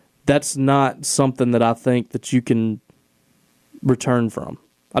 that's not something that I think that you can return from.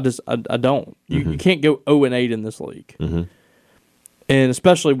 I don't. You can't go 0-8 in this league. Mm-hmm. And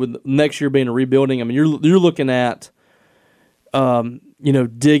especially with next year being a rebuilding, I mean, you're looking at,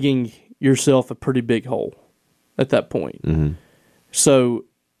 digging yourself a pretty big hole at that point. Mm-hmm. So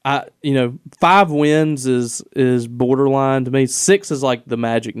 5 wins is borderline to me. 6 is like the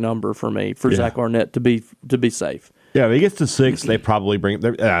magic number for me for Zach Arnett to be safe. Yeah, if he gets to 6, they probably bring.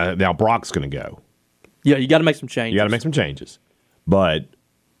 Now Brock's going to go. Yeah, you got to make some changes. But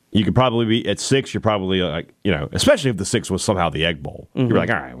you could probably be at 6. You're probably especially if the 6 was somehow the Egg Bowl. Mm-hmm. You're like,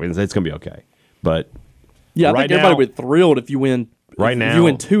 all right, it's going to be okay. But I think everybody would be thrilled if you win. Right now, if you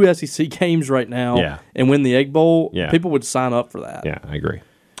win 2 SEC games right now, and win the Egg Bowl. Yeah. People would sign up for that. Yeah, I agree.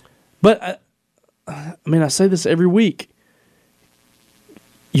 But I say this every week.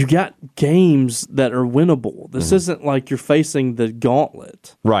 You got games that are winnable. This isn't like you're facing the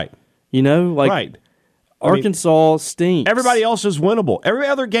gauntlet. Right. Right. Arkansas stinks. Everybody else is winnable. Every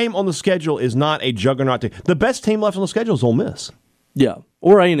other game on the schedule is not a juggernaut team. The best team left on the schedule is Ole Miss. Yeah,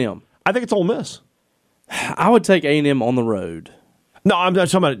 or A&M. I think it's Ole Miss. I would take A&M on the road. No, I'm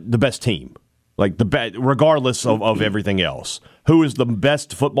talking about the best team. Like regardless of everything else. Who is the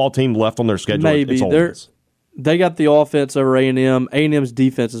best football team left on their schedule? Maybe. It's Ole Miss. They got the offense over A&M. A&M's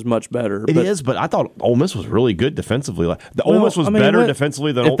defense is much better. It is, but I thought Ole Miss was really good defensively. Ole Miss was better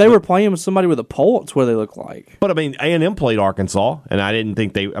defensively than if they were playing with somebody with a pole, it's what they look like. But, A&M played Arkansas, and I didn't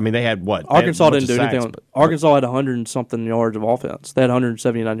think they had what? Arkansas didn't do anything. Arkansas had 100-something yards of offense. They had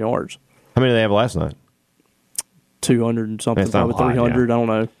 179 yards. How many did they have last night? 200 and something, probably 300. Yeah. I don't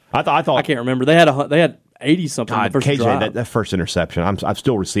know. I thought I can't remember. They had 80-something in the first KJ, drive. that first interception, I'm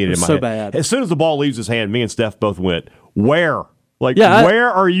still receiving it in my so head. Bad. As soon as the ball leaves his hand, me and Steph both went, where? Where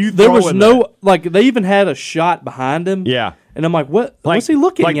are you throwing There was no, that? they even had a shot behind him. Yeah. And I'm like, what's he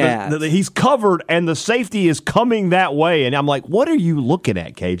looking at? He's covered, and the safety is coming that way, and I'm like, what are you looking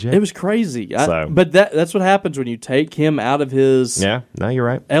at, KJ? It was crazy. But that's what happens when you take him out of his you're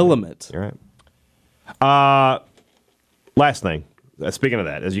right. element. You're right. Last thing. Speaking of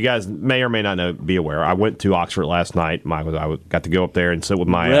that, as you guys may or may not be aware, I went to Oxford last night. I got to go up there and sit with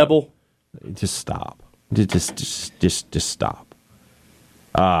my Rebel. Just stop. Just stop.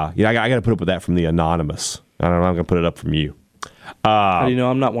 I got to put up with that from the anonymous. I don't know. I'm going to put it up from you. How do you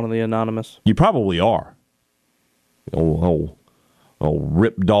know I'm not one of the anonymous? You probably are. Oh,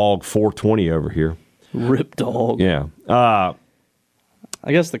 Rip Dog 420 over here. Rip Dog. Yeah.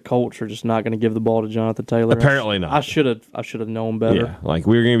 I guess the Colts are just not going to give the ball to Jonathan Taylor. Apparently not. I should have known better. Yeah,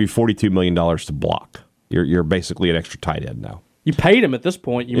 we're going to be $42 million to block. You're basically an extra tight end now. You paid him at this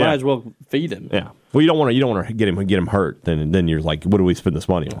point. You might as well feed him. Yeah. Well, you don't want to get him hurt. Then you're like, what do we spend this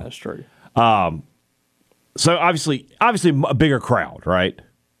money on? That's true. So obviously a bigger crowd, right?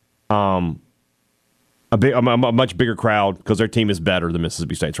 A much bigger crowd because their team is better than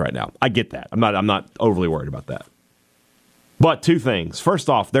Mississippi State's right now. I get that. I'm not overly worried about that. But 2 things. First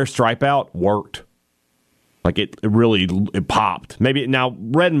off, their stripe out worked. It really popped. Maybe now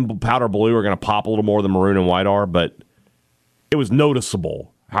red and powder blue are going to pop a little more than maroon and white are, but it was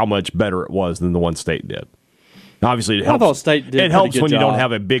noticeable how much better it was than the one State did. Obviously, it helps. I thought State did it helps when you don't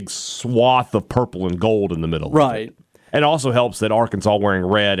have a big swath of purple and gold in the middle. Right. Of it. And it also helps that Arkansas wearing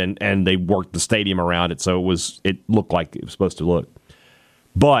red and they worked the stadium around it, so it looked like it was supposed to look.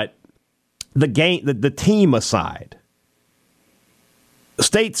 But the team aside,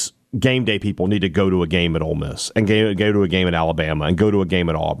 State's game day people need to go to a game at Ole Miss and go to a game at Alabama and go to a game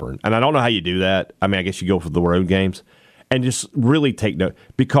at Auburn. And I don't know how you do that. I mean, I guess you go for the road games and just really take note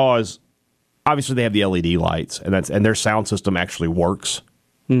because obviously they have the LED lights and their sound system actually works,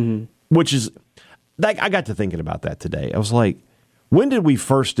 which is I got to thinking about that today. I was like, when did we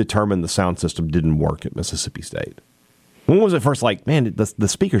first determine the sound system didn't work at Mississippi State? When was it first like, man, the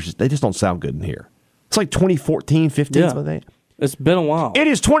speakers, they just don't sound good in here? It's like 2014, 15, something like that. It's been a while. It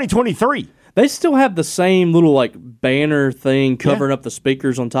is 2023. They still have the same little banner thing covering up the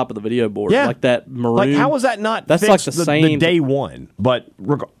speakers on top of the video board, like that maroon. How is that not? That's fixed like the same the day one. But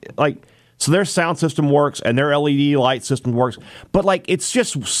so their sound system works and their LED light system works, but it's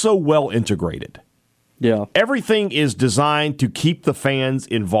just so well integrated. Yeah, everything is designed to keep the fans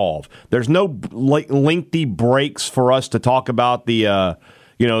involved. There's no lengthy breaks for us to talk about the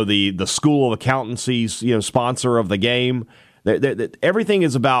School of Accountancy's sponsor of the game. Everything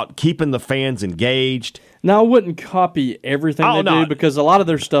is about keeping the fans engaged. Now, I wouldn't copy everything they do because a lot of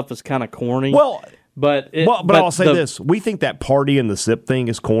their stuff is kind of corny. Well, but I'll say this: we think that party and the sip thing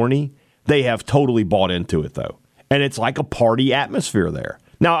is corny. They have totally bought into it though, and it's like a party atmosphere there.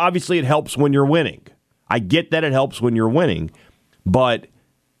 Now, obviously, it helps when you're winning. I get that it helps when you're winning, but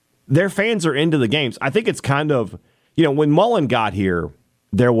their fans are into the games. I think it's kind of when Mullen got here.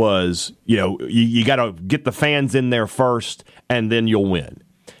 there was, you got to get the fans in there first, and then you'll win.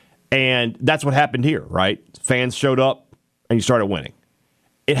 And that's what happened here, right? Fans showed up, and you started winning.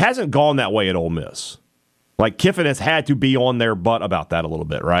 It hasn't gone that way at Ole Miss. Like, Kiffin has had to be on their butt about that a little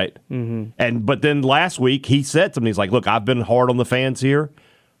bit, right? Mm-hmm. But then last week, he said something. He's like, look, I've been hard on the fans here,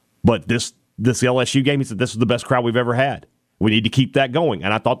 but this LSU game, he said, this is the best crowd we've ever had. We need to keep that going.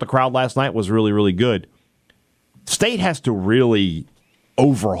 And I thought the crowd last night was really, really good. State has to really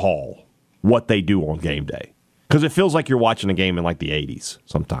overhaul what they do on game day, because it feels like you're watching a game in like the 80s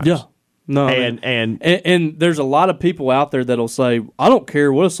sometimes. Yeah. No. And there's a lot of people out there that'll say, I don't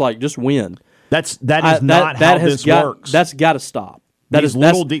care what it's like, just win. That is not how this works. That's got to stop. Those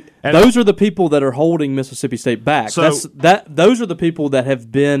are the people that are holding Mississippi State back. So, those are the people that have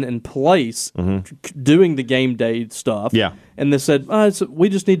been in place doing the game day stuff. Yeah. And they said, we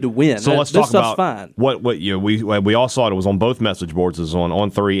just need to win. So let's talk about fine. What we all saw it. It was on both message boards. It was on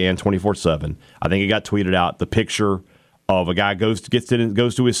 3 and 24/7. I think it got tweeted out. The picture of a guy goes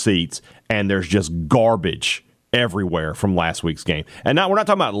to his seats, and there's just garbage everywhere from last week's game. And now we're not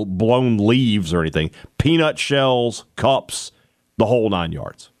talking about blown leaves or anything. Peanut shells, cups, the whole 9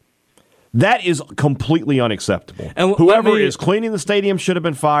 yards. That is completely unacceptable. And whoever is cleaning the stadium should have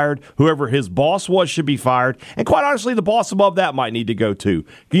been fired. Whoever his boss was should be fired. And quite honestly, the boss above that might need to go too.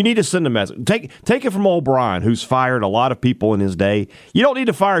 You need to send a message. Take it from old Brian, who's fired a lot of people in his day. You don't need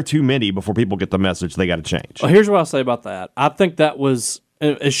to fire too many before people get the message they got to change. Well, here's what I'll say about that. I think that was...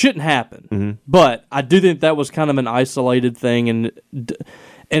 It shouldn't happen, but I do think that was kind of an isolated thing.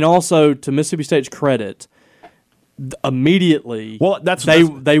 And also, to Mississippi State's credit, immediately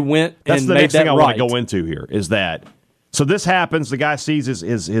they went and the made next that thing I right. want to go into here is that, so this happens, the guy sees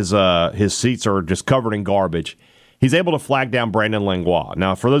his seats are just covered in garbage. He's able to flag down Brandon Langlois.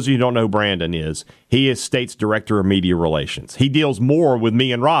 Now, for those of you who don't know who Brandon is, he is State's Director of Media Relations. He deals more with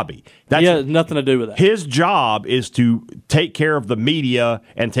me and Robbie. He has nothing to do with that. His job is to take care of the media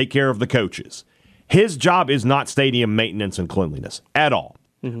and take care of the coaches. His job is not stadium maintenance and cleanliness at all.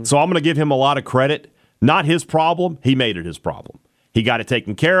 Mm-hmm. So I'm going to give him a lot of credit. Not his problem. He made it his problem. He got it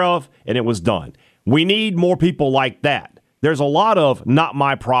taken care of, and it was done. We need more people like that. There's a lot of not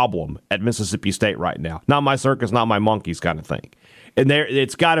my problem at Mississippi State right now. Not my circus, not my monkeys kind of thing. And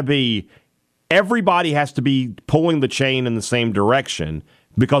it's got to be, everybody has to be pulling the chain in the same direction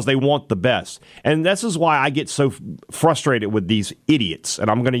because they want the best. And this is why I get so frustrated with these idiots,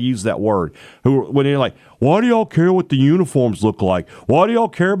 and I'm going to use that word, when they're like, why do y'all care what the uniforms look like? Why do y'all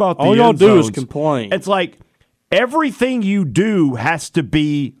care about the All y'all end do zones? is complain. It's like, everything you do has to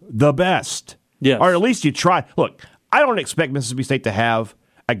be the best. Yes. Or at least you try. Look, I don't expect Mississippi State to have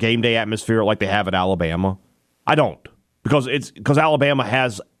a game day atmosphere like they have at Alabama. I don't. Because Alabama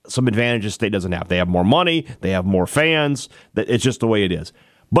has some advantages State doesn't have. They have more money. They have more fans. It's just the way it is.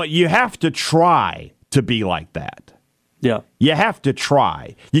 But you have to try to be like that. Yeah. You have to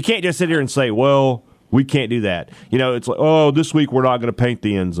try. You can't just sit here and say, well, we can't do that. It's like, oh, this week we're not going to paint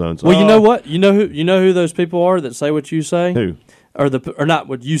the end zones. Well, you know what? You know who those people are that say what you say? Who? Or not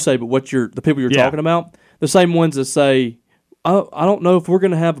what you say, but the people you're talking about? The same ones that say, I don't know if we're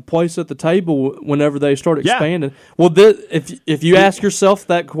going to have a place at the table whenever they start expanding. Yeah. Well, if you ask yourself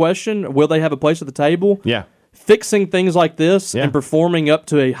that question, will they have a place at the table? Yeah. Fixing things like this and performing up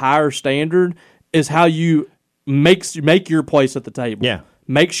to a higher standard is how you make your place at the table. Yeah.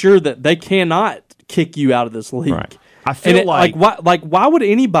 Make sure that they cannot kick you out of this league. Right. I feel why would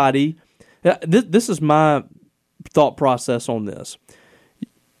anybody? This is my thought process on this.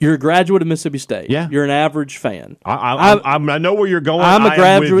 You're a graduate of Mississippi State. Yeah. You're an average fan. I know where you're going. I'm a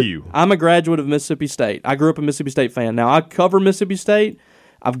graduate. With you. I'm a graduate of Mississippi State. I grew up a Mississippi State fan. Now, I cover Mississippi State.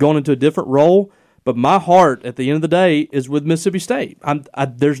 I've gone into a different role, but my heart at the end of the day is with Mississippi State.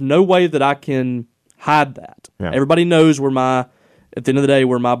 There's no way that I can hide that. Yeah. Everybody knows at the end of the day,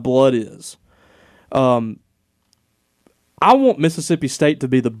 where my blood is. I want Mississippi State to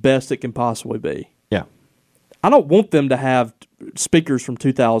be the best it can possibly be. Yeah. I don't want them to have speakers from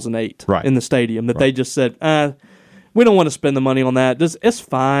 2008 in the stadium that they just said, we don't want to spend the money on that. It's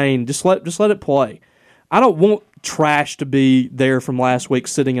fine. Just let it play. I don't want trash to be there from last week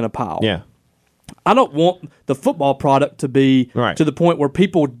sitting in a pile. Yeah. I don't want the football product to be to the point where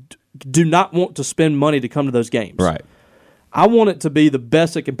people do not want to spend money to come to those games. Right. I want it to be the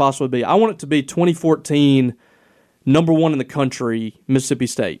best it can possibly be. I want it to be 2014 number one in the country, Mississippi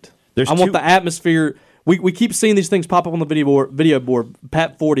State. I want the atmosphere. We keep seeing these things pop up on the video board.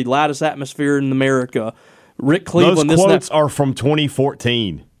 Pat Forty, loudest atmosphere in America. Rick Cleveland. Those quotes are from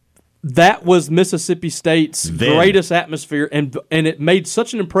 2014. That was Mississippi State's greatest atmosphere, and it made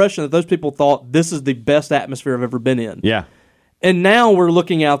such an impression that those people thought this is the best atmosphere I've ever been in. Yeah. And now we're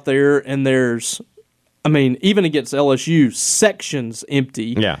looking out there, and there's, I mean, even against LSU, sections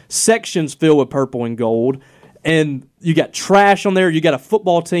empty. Yeah. Sections filled with purple and gold. And you got trash on there. You got a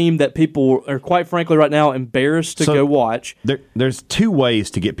football team that people are, quite frankly, right now embarrassed to go watch. There's two ways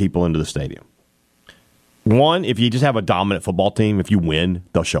to get people into the stadium. One, if you just have a dominant football team, if you win,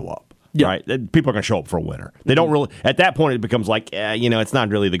 they'll show up. Yeah. Right? People are going to show up for a winner. They don't really. At that point, it becomes like, it's not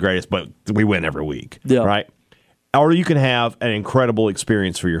really the greatest, but we win every week. Yeah. Right? Or you can have an incredible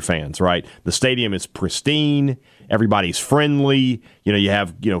experience for your fans, right? The stadium is pristine. Everybody's friendly. You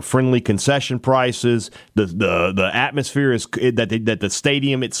have friendly concession prices. The atmosphere is that the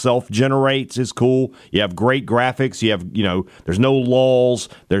stadium itself generates is cool. You have great graphics. You have there's no lulls.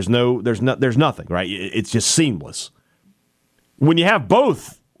 There's nothing, right? It's just seamless. When you have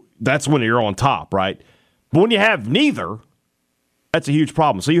both, that's when you're on top, right? But when you have neither, that's a huge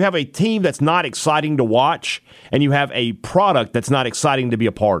problem. So you have a team that's not exciting to watch, and you have a product that's not exciting to be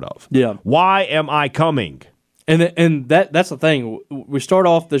a part of. Yeah. Why am I coming? And that's the thing. We start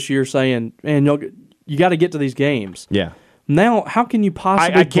off this year saying, man, you got to get to these games. Yeah. Now, how can you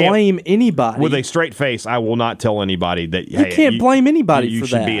possibly blame anybody? With a straight face, I will not tell anybody that you can't blame anybody for that. You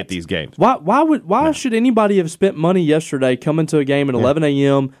should be at these games. Why should anybody have spent money yesterday coming to a game at 11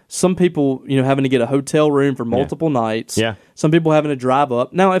 a.m.? Some people, having to get a hotel room for multiple nights. Yeah. Some people having to drive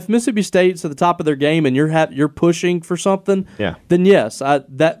up. Now, if Mississippi State's at the top of their game and you're pushing for something, then yes,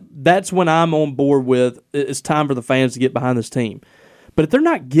 that's when I'm on board with it's time for the fans to get behind this team. But if they're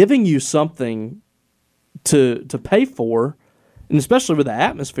not giving you something to pay for, and especially with the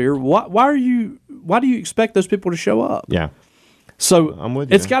atmosphere, why do you expect those people to show up? Yeah. So I'm with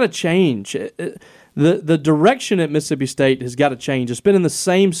you. It's got to change. The direction at Mississippi State has got to change. It's been in the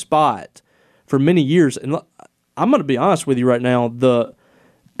same spot for many years. And I'm going to be honest with you right now, the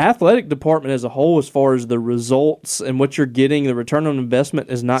athletic department as a whole, as far as the results and what you're getting, the return on investment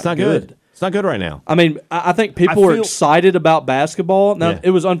is not good. It's not good right now. I mean, I think people are excited about basketball. Now,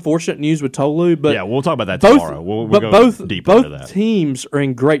 It was unfortunate news with Tolu, but we'll talk about that tomorrow. We'll go deeper into that. Both teams are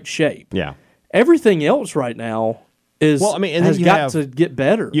in great shape. Yeah. Everything else right now has got to get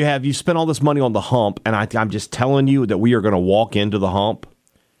better. You spent all this money on the hump, and I'm just telling you that we are going to walk into the hump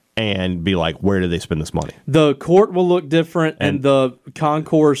and be like, where did they spend this money? The court will look different, and the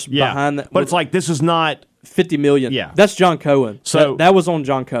concourse behind that. But it's like, this is not $50 million. Yeah. That's John Cohen. So that was on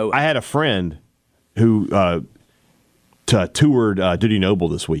John Cohen. I had a friend who toured Dudy Noble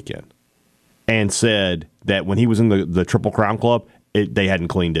this weekend and said that when he was in the Triple Crown Club, they hadn't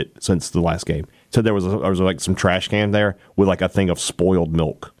cleaned it since the last game. So there was like some trash can there with like a thing of spoiled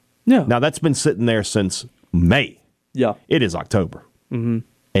milk. Yeah. Now that's been sitting there since May. Yeah. It is October. Mm-hmm.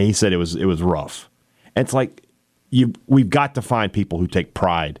 And he said it was rough. And it's like we've got to find people who take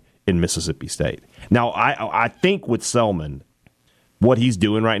pride in Mississippi State. Now I think with Selman, what he's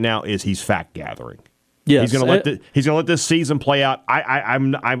doing right now is he's fact gathering. Yes. He's going to let this season play out.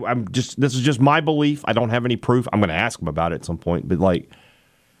 I'm just, this is just my belief. I don't have any proof. I'm going to ask him about it at some point. But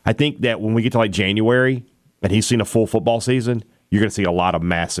I think that when we get to January and he's seen a full football season, you're going to see a lot of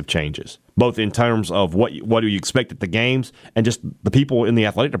massive changes, both in terms of what do you expect at the games and just the people in the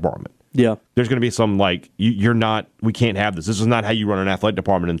athletic department. Yeah. There's going to be some we can't have this. This is not how you run an athletic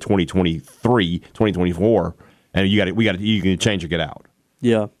department in 2023, 2024, and you can change or get out.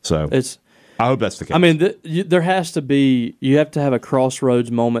 Yeah. So I hope that's the case. I mean, there has to be, you have to have a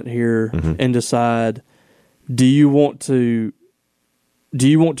crossroads moment here and decide, do you want to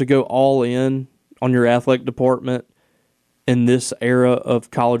go all in on your athletic department in this era of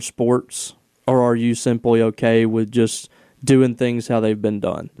college sports, or are you simply okay with just doing things how they've been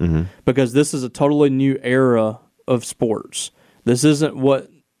done? Mm-hmm. Because this is a totally new era of sports. This isn't what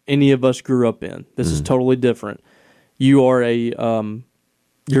any of us grew up in. This is totally different. You are you're an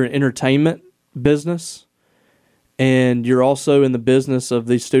entertainment business, and you're also in the business of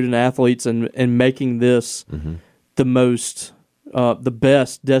these student athletes and making this the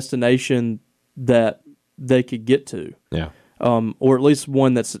best destination that they could get to. Yeah. Or at least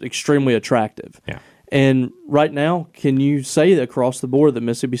one that's extremely attractive. Yeah. And right now, can you say that across the board that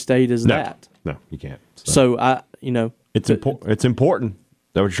Mississippi State is that? No, you can't. So it's important. It's important. Is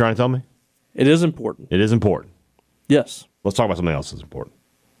that what you're trying to tell me? It is important. It is important. Yes. Let's talk about something else that's important.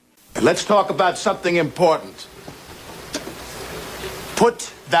 Let's talk about something important.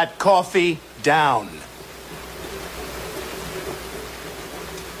 Put that coffee down.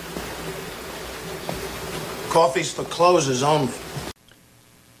 Coffee's for closers only.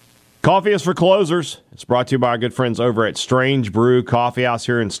 Coffee is for closers. It's brought to you by our good friends over at Strange Brew Coffee House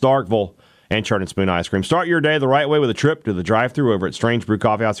here in Starkville and Churn and Spoon Ice Cream. Start your day the right way with a trip to the drive-thru over at Strange Brew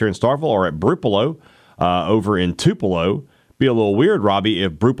Coffee House here in Starkville or at Brupolo over in Tupelo. be a little weird, Robbie,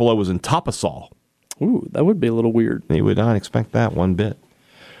 if Brupolo was in Topasol. Ooh, that would be a little weird. You would not expect that one bit.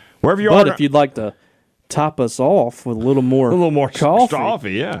 Wherever you But are, if you'd like to top us off with a little more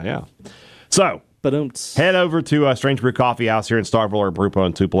coffee, yeah. So Ba-dum-ts. head over to Strange Brew Coffee House here in Starkville or Brupolo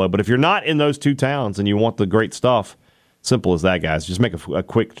and Tupelo. But if you're not in those two towns and you want the great stuff, simple as that, guys. Just make a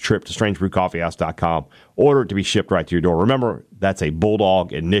quick trip to strangebrewcoffeehouse.com. Order it to be shipped right to your door. Remember, that's a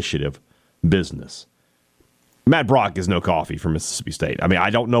Bulldog Initiative business. Matt Brock is no coffee for Mississippi State. I mean,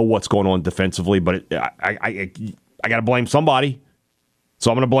 I don't know what's going on defensively, but I got to blame somebody, so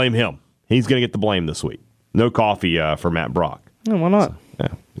I'm going to blame him. He's going to get the blame this week. No coffee for Matt Brock. Yeah, why not?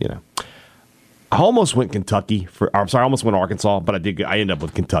 So, I almost went Kentucky I almost went Arkansas, but I ended up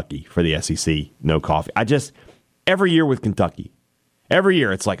with Kentucky for the SEC. No coffee. Every year with Kentucky, every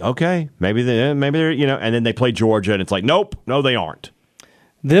year it's like, okay, maybe they're, and then they play Georgia, and it's like, nope, no, they aren't.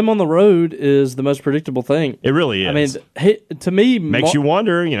 Them on the road is the most predictable thing. It really is. I mean, to me, makes you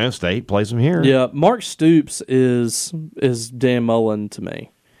wonder. State plays them here. Yeah, Mark Stoops is Dan Mullen to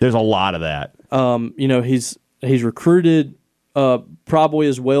me. There's a lot of that. He's recruited probably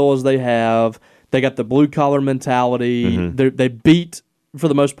as well as they have. They got the blue collar mentality. Mm-hmm. They beat, for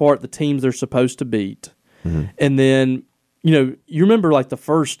the most part, the teams they're supposed to beat. Mm-hmm. And then, you remember like the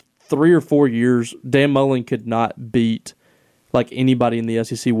first 3 or 4 years, Dan Mullen could not beat like anybody in the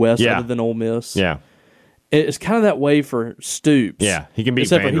SEC West other than Ole Miss. Yeah. It's kind of that way for Stoops. Yeah, he can beat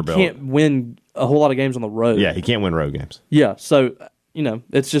except Vanderbilt. He can't win a whole lot of games on the road. Yeah, he can't win road games. Yeah, so,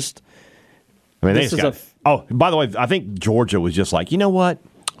 it's just... I mean, by the way, I think Georgia was just like, you know what?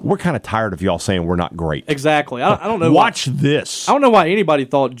 We're kind of tired of y'all saying we're not great. Exactly. I don't know. Watch this. I don't know why anybody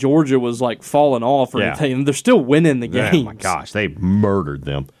thought Georgia was like falling off or anything. They're still winning the games. Oh my gosh, they murdered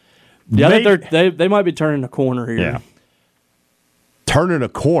them. Yeah, they might be turning a corner here. Yeah. Turning a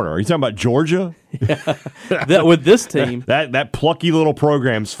corner. Are you talking about Georgia? Yeah. With this team. that plucky little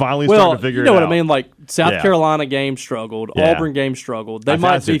program's finally starting to figure it out. You know what I mean? Like South Carolina game struggled. Auburn game struggled. They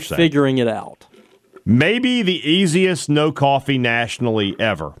might be figuring it out. Maybe the easiest no coffee nationally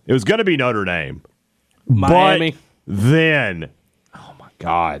ever. It was going to be Notre Dame. Miami. But then, oh my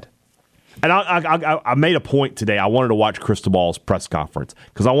God. And I made a point today. I wanted to watch Cristobal's press conference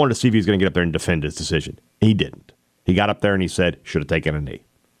because I wanted to see if he was going to get up there and defend his decision. He didn't. He got up there and he said, should have taken a knee.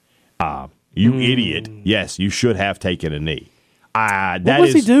 You idiot. Yes, you should have taken a knee. What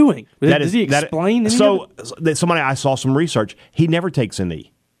was he doing? Did he explain anything? Somebody, I saw some research. He never takes a knee.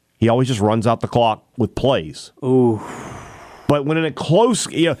 He always just runs out the clock with plays. Ooh. But when in a close,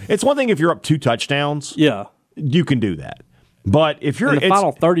 it's one thing if you're up 2 touchdowns. Yeah. You can do that. But if you're in the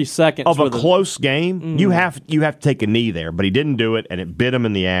final 30 seconds of a close game, you have to take a knee there. But he didn't do it, and it bit him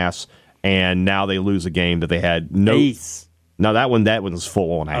in the ass. And now they lose a game that they had no. Ace. No, that one was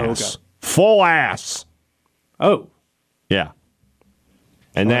full on ass. Okay. Full ass. Oh. Yeah.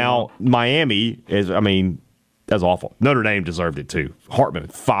 And now Miami is. I mean. That's awful. Notre Dame deserved it, too. Hartman,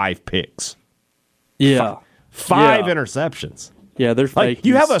 5 picks. Yeah. 5 interceptions. Yeah, they're fakies.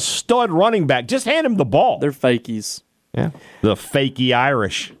 You have a stud running back. Just hand him the ball. They're fakies. Yeah. The fakey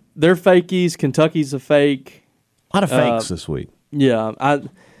Irish. They're fakies. Kentucky's a fake. A lot of fakes this week. Yeah.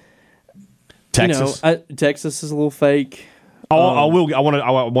 Texas. Texas is a little fake. I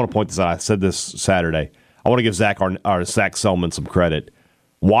want to point this out. I said this Saturday. I want to give Zach Selman some credit.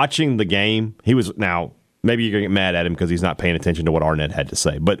 Watching the game, he was now... Maybe you're going to get mad at him because he's not paying attention to what Arnett had to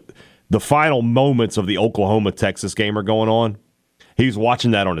say. But the final moments of the Oklahoma-Texas game are going on. He was watching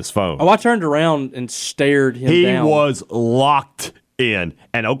that on his phone. Oh, I turned around and stared him down. He was locked in.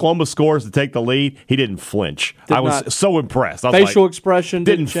 And Oklahoma scores to take the lead. He didn't flinch. I was so impressed. Facial expression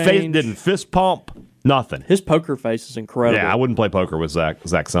didn't change. Didn't fist pump. Nothing. His poker face is incredible. Yeah, I wouldn't play poker with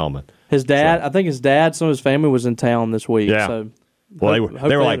Zach Selman. His dad, I think his dad, some of his family was in town this week. Yeah. So. Well,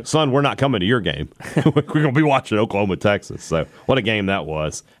 they were like, son, we're not coming to your game. We're going to be watching Oklahoma, Texas. So what a game that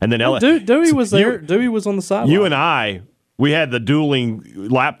was. And then Dewey was there. Dewey was on the sideline. You and I, we had the dueling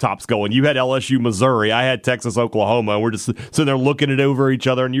laptops going. You had LSU, Missouri. I had Texas, Oklahoma. We're just sitting there looking it over each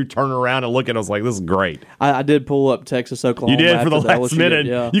other, and you turn around and look at us like, this is great. I did pull up Texas, Oklahoma. You did for the last minute.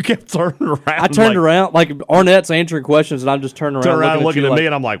 Yeah. You kept turning around. I turned around. Like Arnett's answering questions, and I'm just turning around looking at me,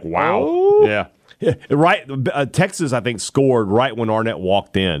 and I'm like, wow. Oh. Yeah. Right, Texas, I think, scored right when Arnett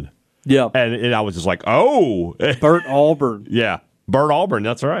walked in. Yeah. And I was just like, oh. Bert Auburn. Yeah, Bert Auburn,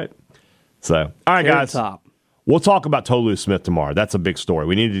 that's right. So, all right, guys. Top. We'll talk about Tolu Smith tomorrow. That's a big story.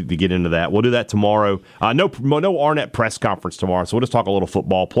 We need to get into that. We'll do that tomorrow. No Arnett press conference tomorrow, so we'll just talk a little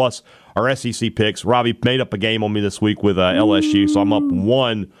football. Plus, our SEC picks. Robbie made up a game on me this week with LSU, so I'm up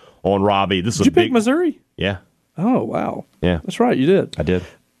 1 on Robbie. Did you pick Missouri? Yeah. Oh, wow. Yeah. That's right, you did. I did.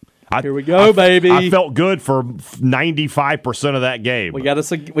 Here we go, baby. I felt good for 95% of that game. We got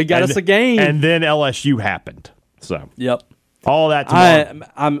us a game. And then LSU happened. So yep. All that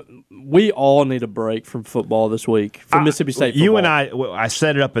tomorrow. We all need a break from football this week, from Mississippi State football. You and I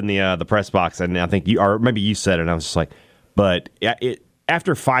set it up in the press box, and I think or maybe you said it, and I was just like, but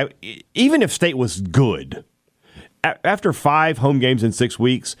after 5, even if State was good, after 5 home games in 6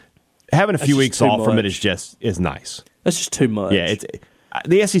 weeks, having a few weeks off from it is nice. That's just too much. Yeah,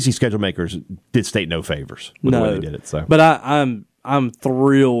 the SEC schedule makers did State no favors with the way they did it. So, but I'm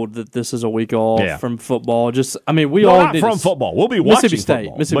thrilled that this is a week off from football. We all not need from football. We'll be watching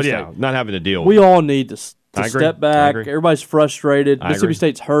football, Mississippi State. Not having to deal. We all need to I agree. step back. Everybody's frustrated. Mississippi agree.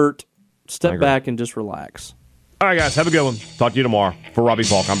 State's hurt. Step back and just relax. All right, guys, have a good one. Talk to you tomorrow. For Robbie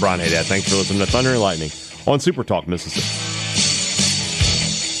Falk, I'm Brian Haydad. Thanks for listening to Thunder and Lightning on Super Talk Mississippi.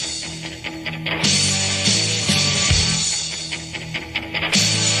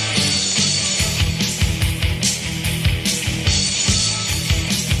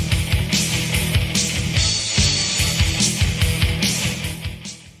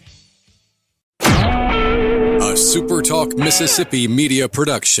 Super Talk Mississippi Media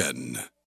Production.